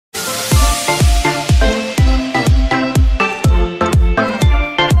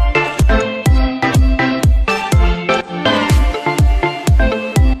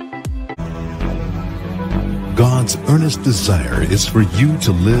desire is for you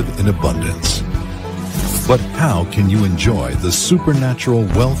to live in abundance. But how can you enjoy the supernatural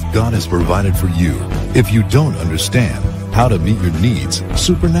wealth God has provided for you if you don't understand how to meet your needs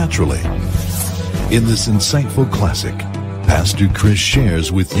supernaturally? In this insightful classic, Pastor Chris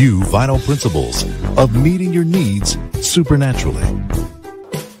shares with you vital principles of meeting your needs supernaturally.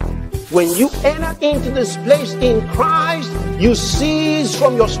 When you enter into this place in Christ, you cease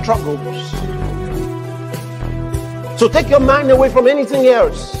from your struggles. So take your mind away from anything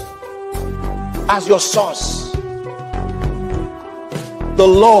else as your source. The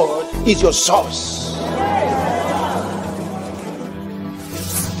Lord is your source.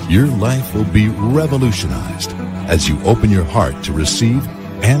 Your life will be revolutionized as you open your heart to receive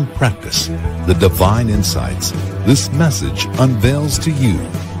and practice the divine insights this message unveils to you.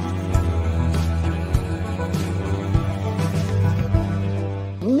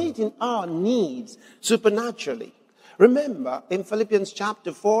 Meeting our needs supernaturally. Remember in Philippians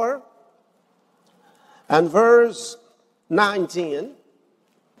chapter 4 and verse 19.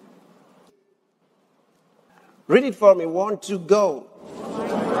 Read it for me. 1, 2, go.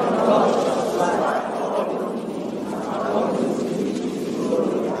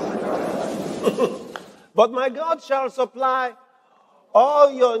 But my God shall supply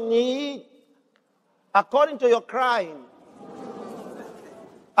all your need according to your crying,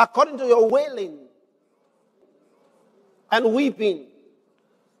 according to your wailing and weeping,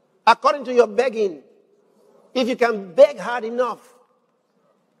 according to your begging. If you can beg hard enough,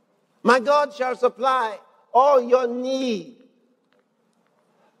 my God shall supply all your need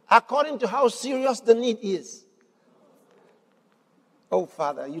according to how serious the need is. Oh,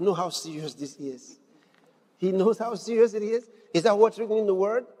 Father, you know how serious this is. He knows how serious it is. Is that what's written in the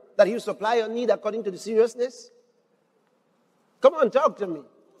Word? That He will supply your need according to the seriousness? Come on, talk to me.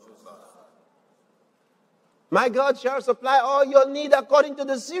 My God shall supply all your need according to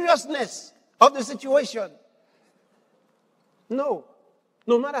the seriousness of the situation. No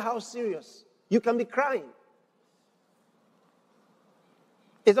matter how serious, you can be crying.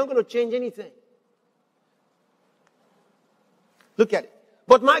 It's not going to change anything. Look at it.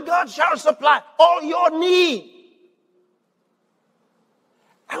 But my God shall supply all your need.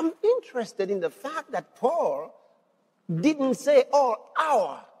 I'm interested in the fact that Paul didn't say all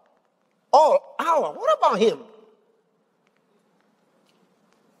our. All our. What about him?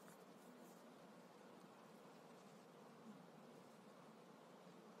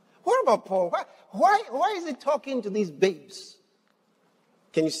 What about Paul? Why is he talking to these babes?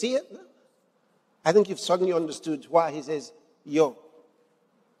 Can you see it? I think you've suddenly understood why he says, yo.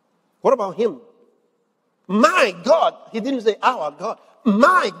 What about him? My God, he didn't say our God.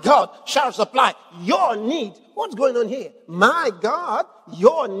 My God shall supply your need. What's going on here? My God,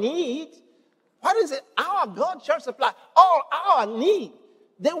 your need. Why does it say our God shall supply all our need?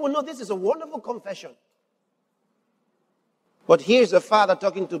 Then we'll know this is a wonderful confession. But here's a father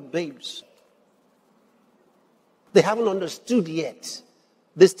talking to babes. They haven't understood yet.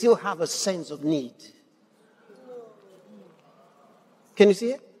 They still have a sense of need. Can you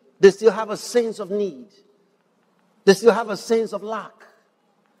see it? They still have a sense of need. They still have a sense of lack.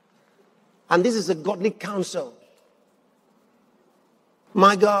 And this is a godly counsel.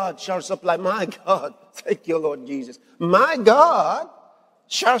 My God shall supply, my God, thank you, Lord Jesus. My God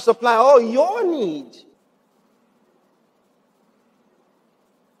shall supply all your need.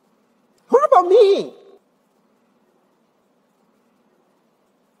 What about me?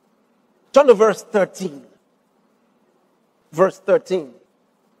 Turn to verse 13. Verse 13.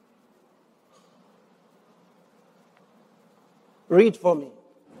 Read for me.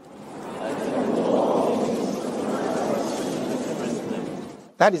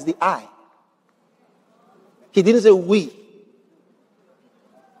 That is the I. He didn't say we.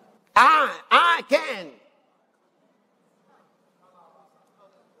 I can.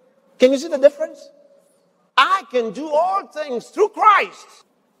 Can you see the difference? I can do all things through Christ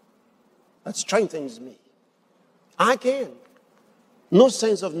that strengthens me. I can. No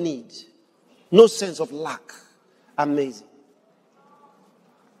sense of need. No sense of lack. Amazing.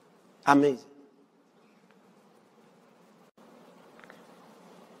 Amazing.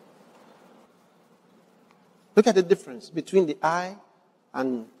 Look at the difference between the I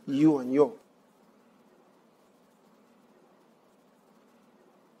and you and your.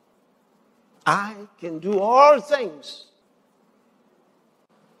 I can do all things.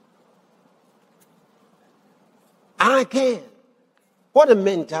 I can. What a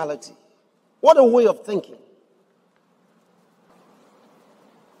mentality. What a way of thinking.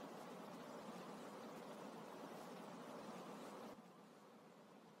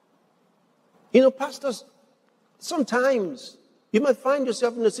 You know, pastors sometimes you might find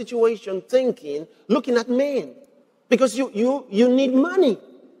yourself in a situation thinking, looking at men, because you need money.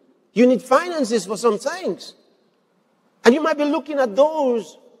 You need finances for some things. And you might be looking at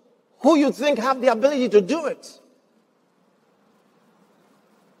those who you think have the ability to do it.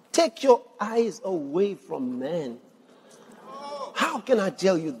 Take your eyes away from men. How can I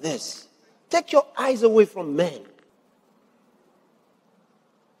tell you this? Take your eyes away from men.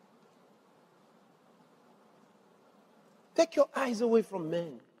 Take your eyes away from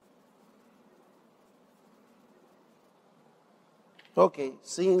men. Okay,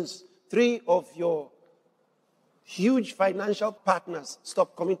 since 3 of your huge financial partners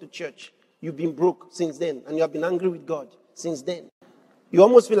stopped coming to church, you've been broke since then, and you have been angry with God since then. You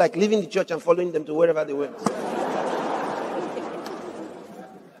almost feel like leaving the church and following them to wherever they went.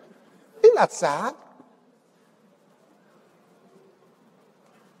 Isn't that sad?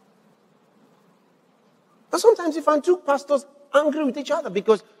 And sometimes you find 2 pastors angry with each other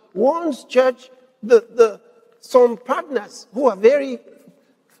because one's church, some partners who are very,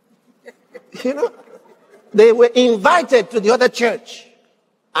 they were invited to the other church.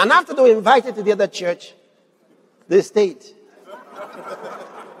 And after they were invited to the other church, they stayed.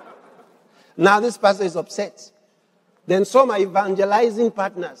 Now this pastor is upset. Then some are evangelizing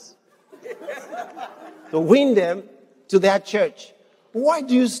partners to win them to their church. Why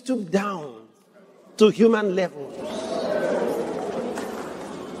do you stoop down to human levels?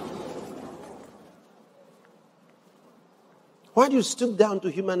 Why do you stoop down to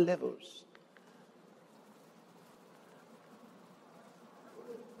human levels?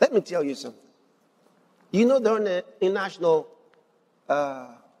 Let me tell you something. You know, during the International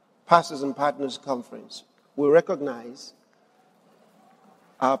Pastors and Partners Conference, we recognize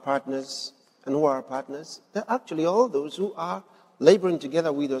our partners. And who are our partners? They're actually all those who are laboring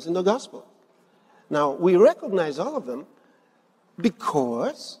together with us in the gospel. Now, we recognize all of them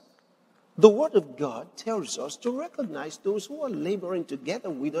because the Word of God tells us to recognize those who are laboring together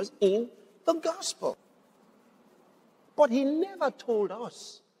with us in the gospel. But He never told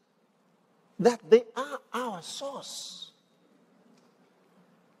us that they are our source.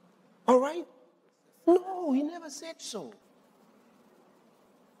 All right? No, He never said so.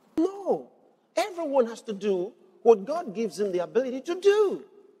 No. Everyone has to do what God gives him the ability to do.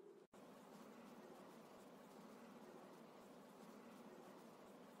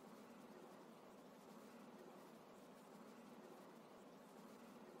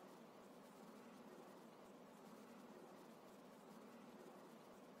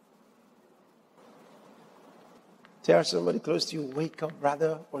 Tell somebody close to you, wake up,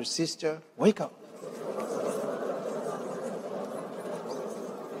 brother or sister, wake up.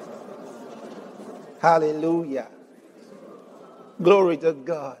 Hallelujah. Glory to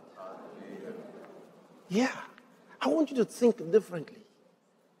God. Yeah. I want you to think differently.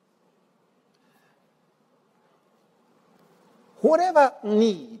 Whatever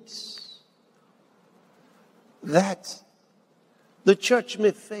needs that the church may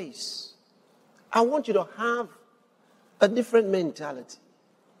face, I want you to have a different mentality.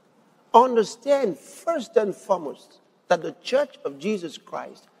 Understand first and foremost that the church of Jesus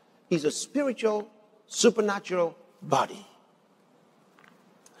Christ is a spiritual, supernatural body.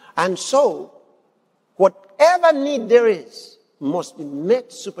 And so, whatever need there is must be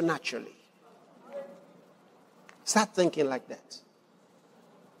met supernaturally. Start thinking like that.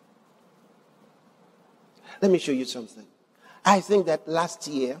 Let me show you something. I think that last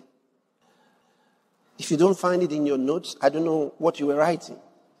year, if you don't find it in your notes, I don't know what you were writing,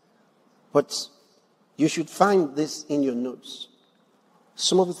 but you should find this in your notes.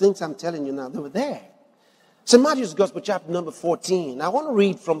 Some of the things I'm telling you now, they were there. St. Matthew's Gospel, chapter number 14. I want to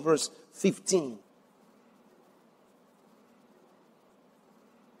read from verse 15.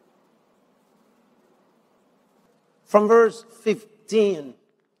 From verse 15.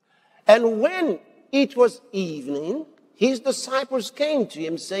 And when it was evening, his disciples came to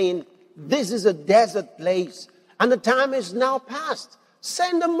him, saying, "This is a desert place, and the time is now past.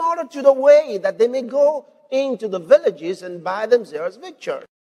 Send the multitude away, that they may go into the villages and buy themselves victuals."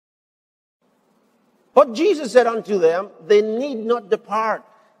 But Jesus said unto them, "They need not depart.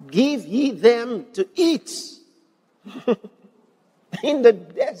 Give ye them to eat." In the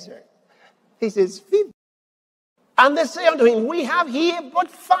desert. He says, "Feed them." And they say unto him, "We have here but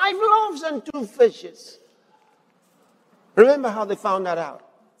 5 loaves and 2 fishes. Remember how they found that out?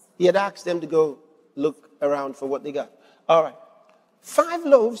 He had asked them to go look around for what they got. All right. 5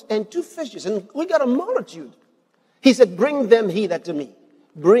 loaves and 2 fishes. And we got a multitude. He said, "Bring them hither to me.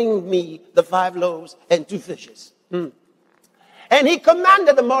 Bring me the 5 loaves and 2 fishes. And he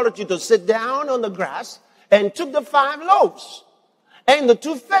commanded the multitude to sit down on the grass. and took the 5 loaves and the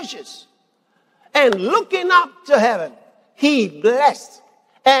 2 fishes, and looking up to heaven, he blessed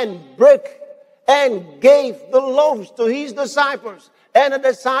and broke and gave the loaves to his disciples and the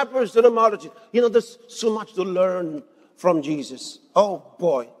disciples to the multitude. You know, there's so much to learn from Jesus. Oh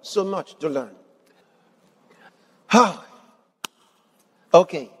boy, so much to learn.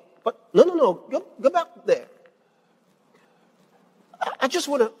 Okay, but no, go back there. I just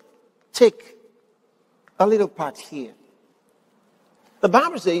want to take a little part here. The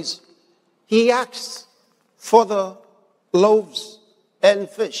Bible says he asked for the loaves and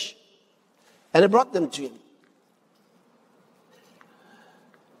fish, and he brought them to him.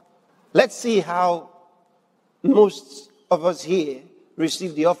 Let's see how most of us here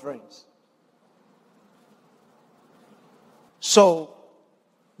receive the offerings. So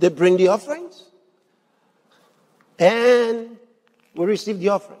they bring the offerings, and we receive the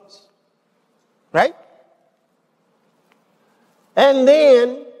offerings, right? And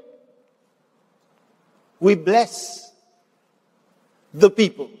then we bless the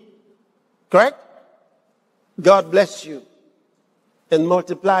people, correct? God bless you and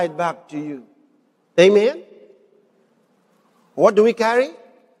multiply it back to you. Amen? What do we carry?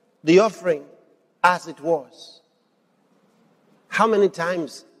 The offering as it was. How many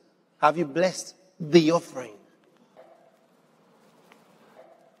times have you blessed the offering?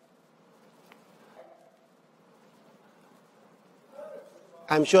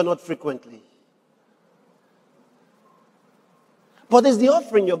 I'm sure not frequently. But it's the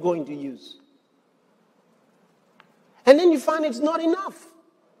offering you're going to use. And then you find it's not enough.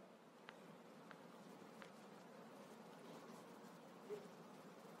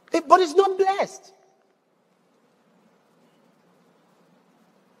 But it's not blessed.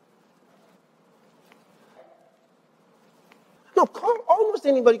 No, call almost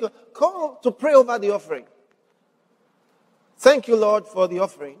anybody. Call to pray over the offering. Thank you, Lord, for the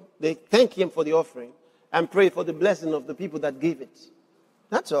offering. They thank him for the offering and pray for the blessing of the people that gave it.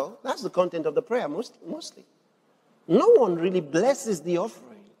 That's all. That's the content of the prayer, mostly. No one really blesses the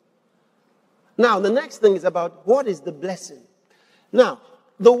offering. Now, the next thing is about what is the blessing. Now,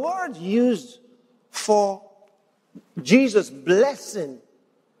 the word used for Jesus blessing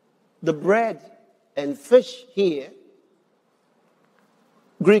the bread and fish here,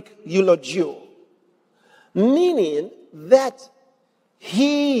 Greek eulogio, meaning that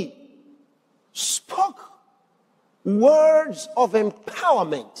he spoke words of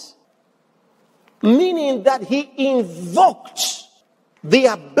empowerment, meaning that he invoked the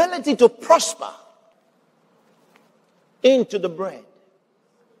ability to prosper into the bread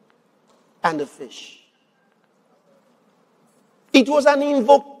and the fish. It was an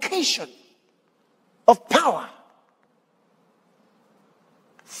invocation of power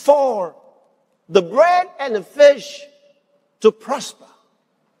for the bread and the fish to prosper.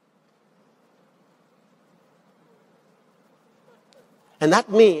 And that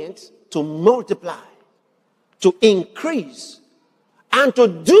means to multiply, to increase, and to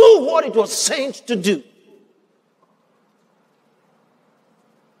do what it was sent to do.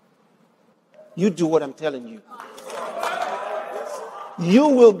 You do what I'm telling you. You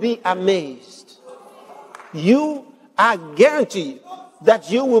will be amazed. I guarantee you that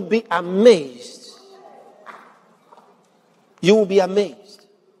you will be amazed. You will be amazed.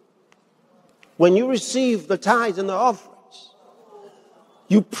 When you receive the tithes and the offerings,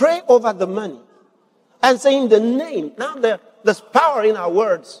 you pray over the money and say in the name. Now there's power in our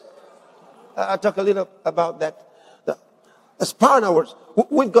words. I'll talk a little about that. There's power in our words.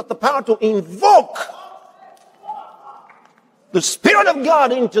 We've got the power to invoke the Spirit of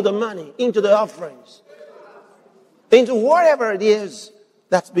God into the money, into the offerings, into whatever it is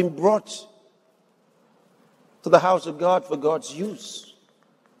that's been brought to the house of God for God's use.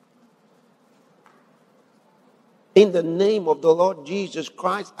 In the name of the Lord Jesus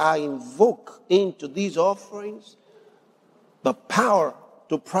Christ, I invoke into these offerings the power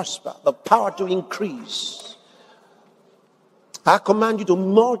to prosper, the power to increase. I command you to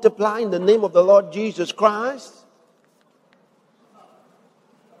multiply in the name of the Lord Jesus Christ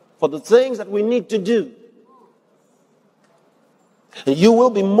for the things that we need to do. And you will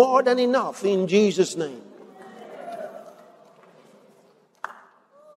be more than enough in Jesus' name.